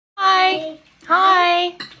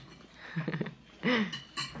Hi!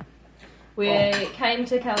 We came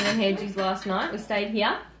to Callan and Hedges last night. We stayed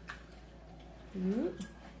here.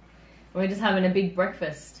 We're just having a big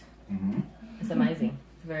breakfast. It's amazing.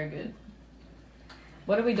 It's very good.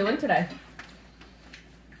 What are we doing today?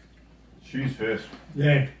 Shoes first.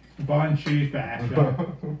 Yeah, buying shoes for Asher.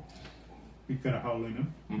 He's got a hole in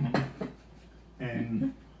them.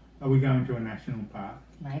 And are we going to a national park?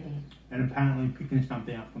 Maybe. And apparently picking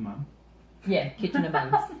something up for Mum. Yeah, Kitchener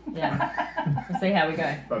buns. Yeah. We'll see how we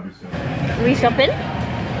go. Love yourself. Are we shopping?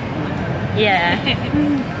 Yeah.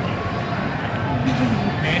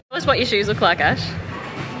 Tell us what your shoes look like, Ash.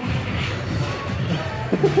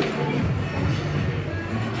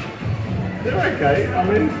 They're okay. I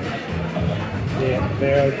mean, Yeah,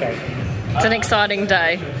 they're okay. It's an exciting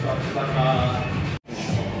day.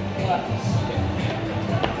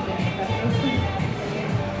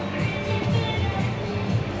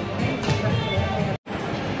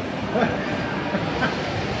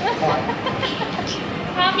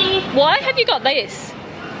 Why have you got this?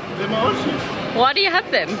 they're my old shoes. Why do you have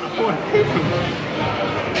them?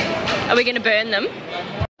 Are we going to burn them?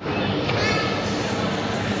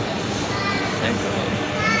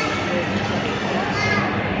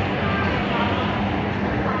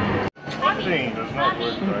 That thing does not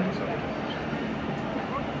work great. So.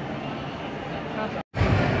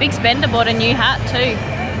 Big Spender bought a new hat too.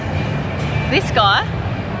 This guy,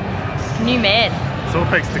 new man. It's all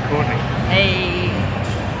thanks to Courtney. Hey.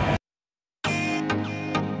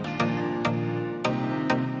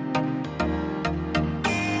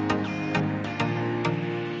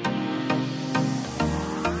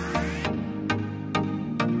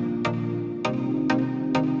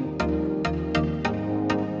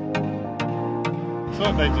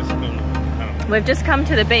 They just come. We've just come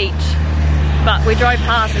to the beach, but we drove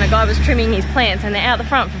past and a guy was trimming his plants and they're out the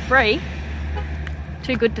front for free.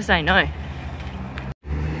 Too good to say no.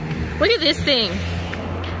 Look at this thing.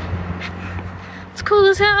 It's cool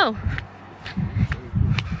as hell.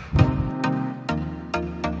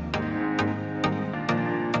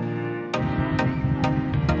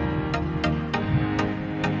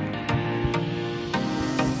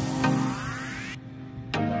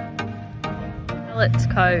 Willets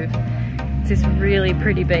Cove. It's this really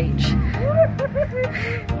pretty beach.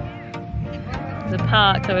 There's a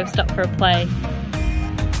park, so we've stopped for a play.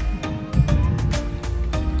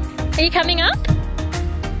 Are you coming up?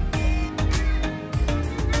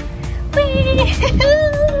 Whee!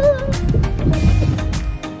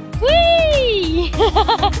 Whee!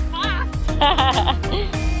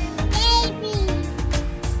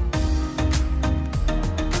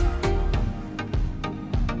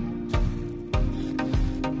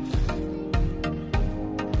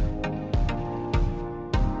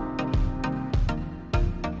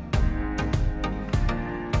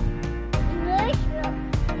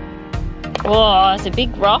 Whoa, it's a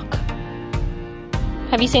big rock.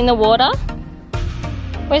 Have you seen the water?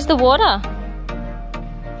 Where's the water?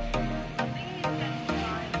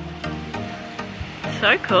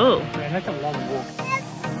 So cool. Yeah, that's a long walk.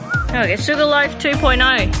 Oh, it's Sugarloaf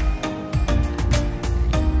 2.0.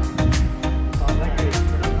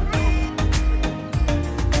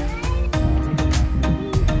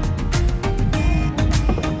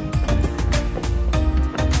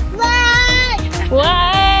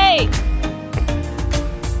 Wait!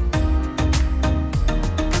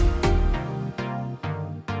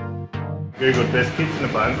 Googled best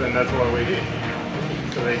Kitchener buns and that's why we're here.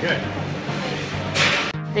 So there you go.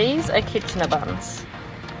 These are Kitchener buns.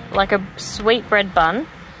 Like a sweetbread bun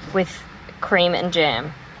with cream and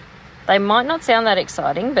jam. They might not sound that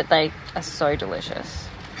exciting, but they are so delicious.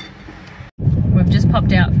 We've just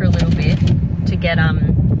popped out for a little bit to get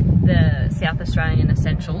the South Australian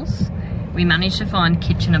essentials. We managed to find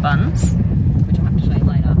Kitchener buns, which I'll have to show you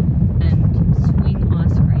later, and swing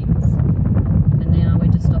ice creams. And now we're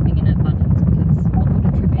just stopping in at Bunnings because what would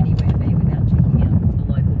a trip anywhere be without checking out the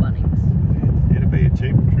local Bunnings? It'll be a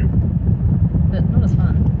cheap trip. But not as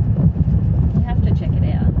fun. You have to check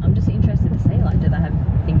it out. I'm just interested to see, like, do they have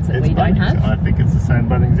things that we don't have? I think it's the same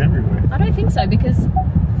Bunnings everywhere. I don't think so, because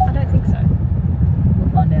I don't think so. We'll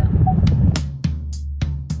find out.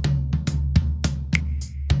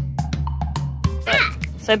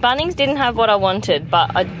 So Bunnings didn't have what I wanted,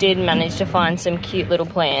 but I did manage to find some cute little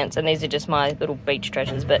plants, and these are just my little beach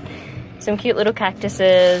treasures, but some cute little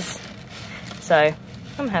cactuses. So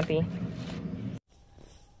I'm happy.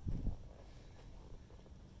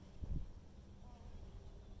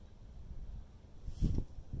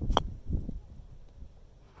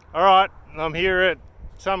 All right, I'm here at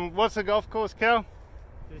what's the golf course, Cal?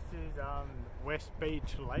 This is West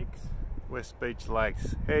Beach Lakes. West Beach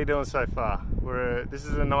Lakes. How you doing so far? This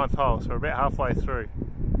is the 9th hole, so we're about halfway through.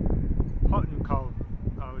 Hot and cold,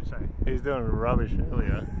 I would say. He's doing rubbish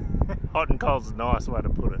earlier. Hot and cold's a nice way to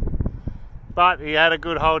put it. But he had a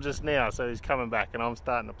good hole just now, so he's coming back, and I'm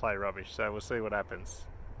starting to play rubbish, so we'll see what happens.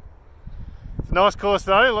 It's a nice course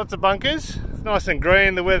though, lots of bunkers. It's nice and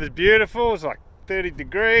green, the weather's beautiful, it's like 30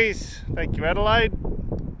 degrees. Thank you, Adelaide.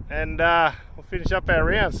 And we'll finish up our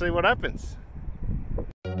round, see what happens.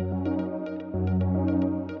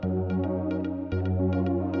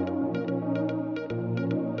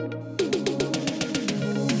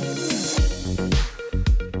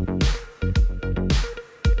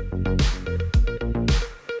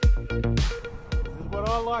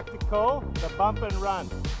 To call the bump and run.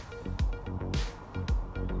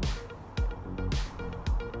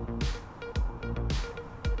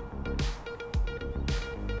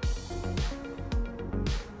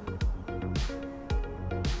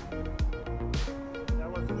 That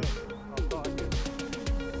wasn't it. I'll try again.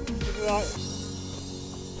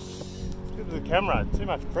 Give it the camera, too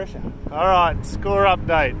much pressure. Alright, score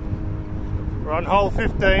update. We're on hole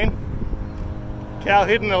 15. Cal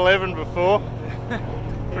hit an 11 before.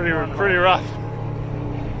 Pretty rough.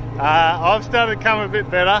 I've started to come a bit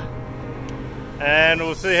better, and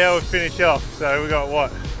we'll see how we finish off. So we got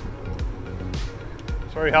what?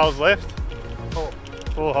 3 holes left?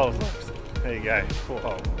 4 holes left. There you go, 4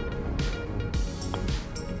 holes.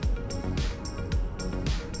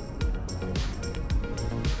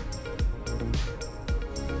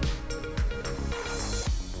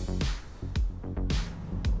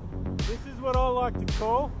 This is what I like to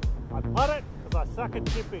call, I putt it, I suck at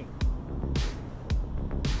chipping.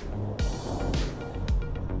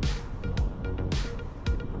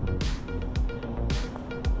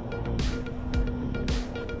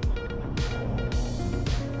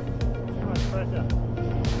 Too much pressure.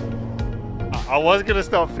 I was going to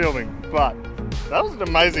stop filming, but that was an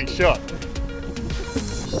amazing shot.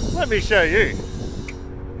 Let me show you.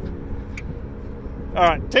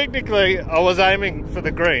 Alright, technically I was aiming for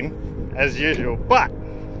the green as usual, but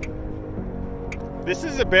this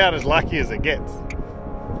is about as lucky as it gets.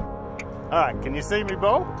 Alright, can you see me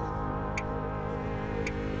bowl?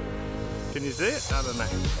 Can you see it? I don't know.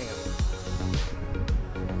 Hang on.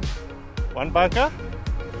 One bunker.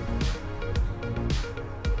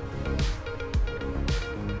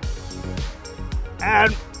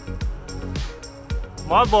 And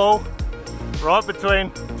my ball right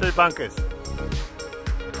between 2 bunkers.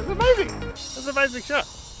 That's amazing. That's an amazing shot.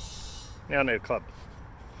 Now I need a club.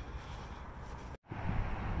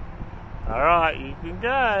 Alright, you can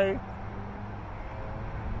go.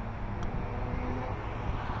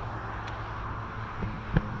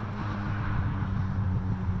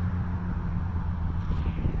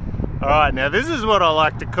 Alright, now this is what I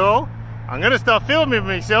like to call, I'm going to start filming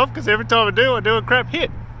myself because every time I do a crap hit.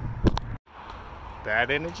 Bad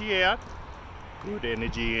energy out, good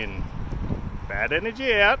energy in. Bad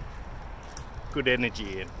energy out, good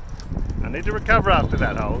energy in. I need to recover after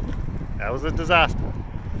that hole. That was a disaster.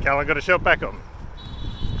 Callum got a shot back on me.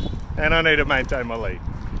 And I need to maintain my lead.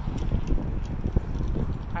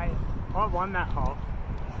 Hey, I won that hole.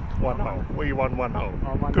 One hole. Well, you won 1 hole.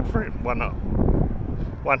 Oh, Good for him. 1 hole.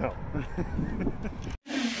 1 hole.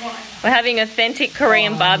 We're having authentic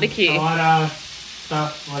Korean barbecue.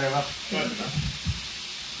 Stuff, whatever.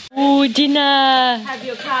 Ooh, dinner. Have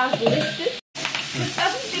your cars listed?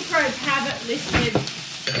 Doesn't Dick Rose have it listed?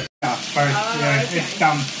 Yeah, okay. it's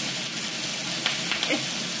dumb.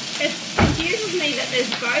 It confuses me that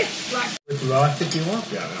there's both, like... With rice if you want.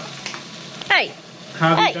 Yeah, Hey,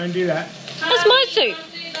 Harvey, Hey. don't do that. that's my soup.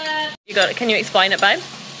 You got it. Can you explain it, babe?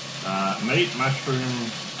 Meat,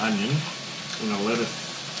 mushroom, onion in a lettuce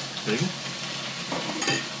thing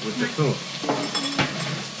with the sauce.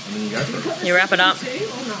 And then you go for it. You wrap it up. Two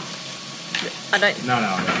or not? I don't. No,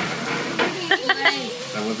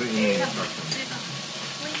 that wasn't in the instructions.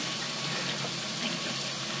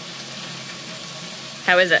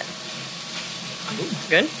 How is it?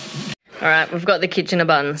 Good. All right, we've got the Kitchener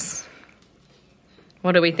buns.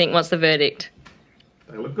 What do we think? What's the verdict?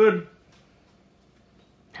 They look good.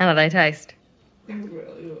 How do they taste? Yeah.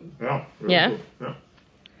 Really Yeah? good. Yeah.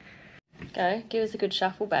 Go, give us a good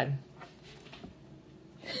shuffle, babe.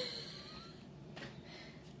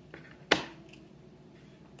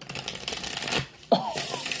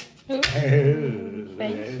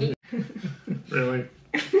 Thank you. Really?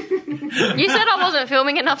 You said I wasn't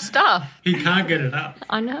filming enough stuff. He can't get it up.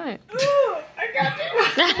 I know.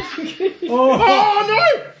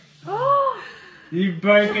 Oh no! You've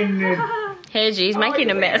broken it. Here, G's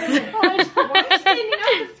making a mess. Why are you standing up?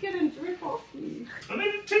 It's going to drip off you. I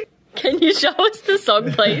need a tip. Can you show us the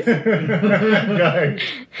song, please? Go.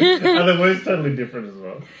 Are the words totally different as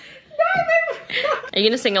well? Are you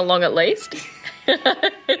going to sing along at least?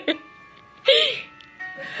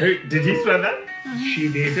 Who, did you throw that? She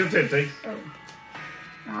did. Your turn, Teeks.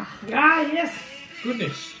 Ah, yes.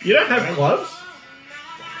 Goodness. You don't have clubs?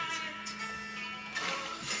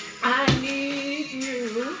 I need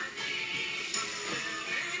you.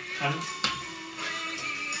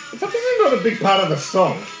 It's obviously not a big part of the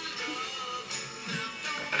song.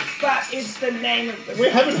 But it's the name of the We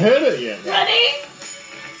haven't heard it yet. Ready?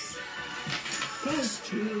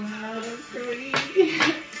 2 out of 3.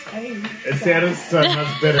 It sounded so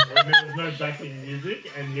much better when there was no backing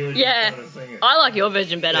music and you were just Yeah. trying to sing it. I like your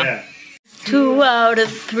version better. Yeah. 2 out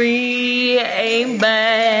of 3 ain't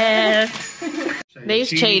bad. These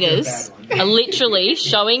cheaters are literally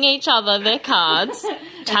showing each other their cards,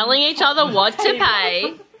 telling each other what to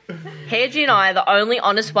pay. Hedgie and I are the only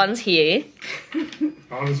honest ones here.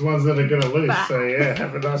 Honest ones that are going to lose, so yeah,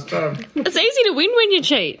 have a nice time. It's easy to win when you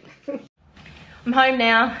cheat. I'm home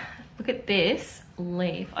now. Look at this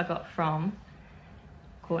leaf I got from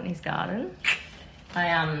Courtney's garden. I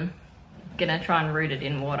am gonna try and root it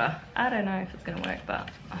in water. I don't know if it's gonna work, but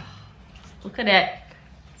look at it.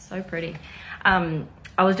 So pretty.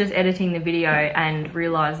 I was just editing the video and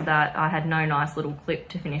realised that I had no nice little clip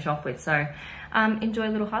to finish off with, so enjoy a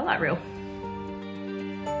little highlight reel.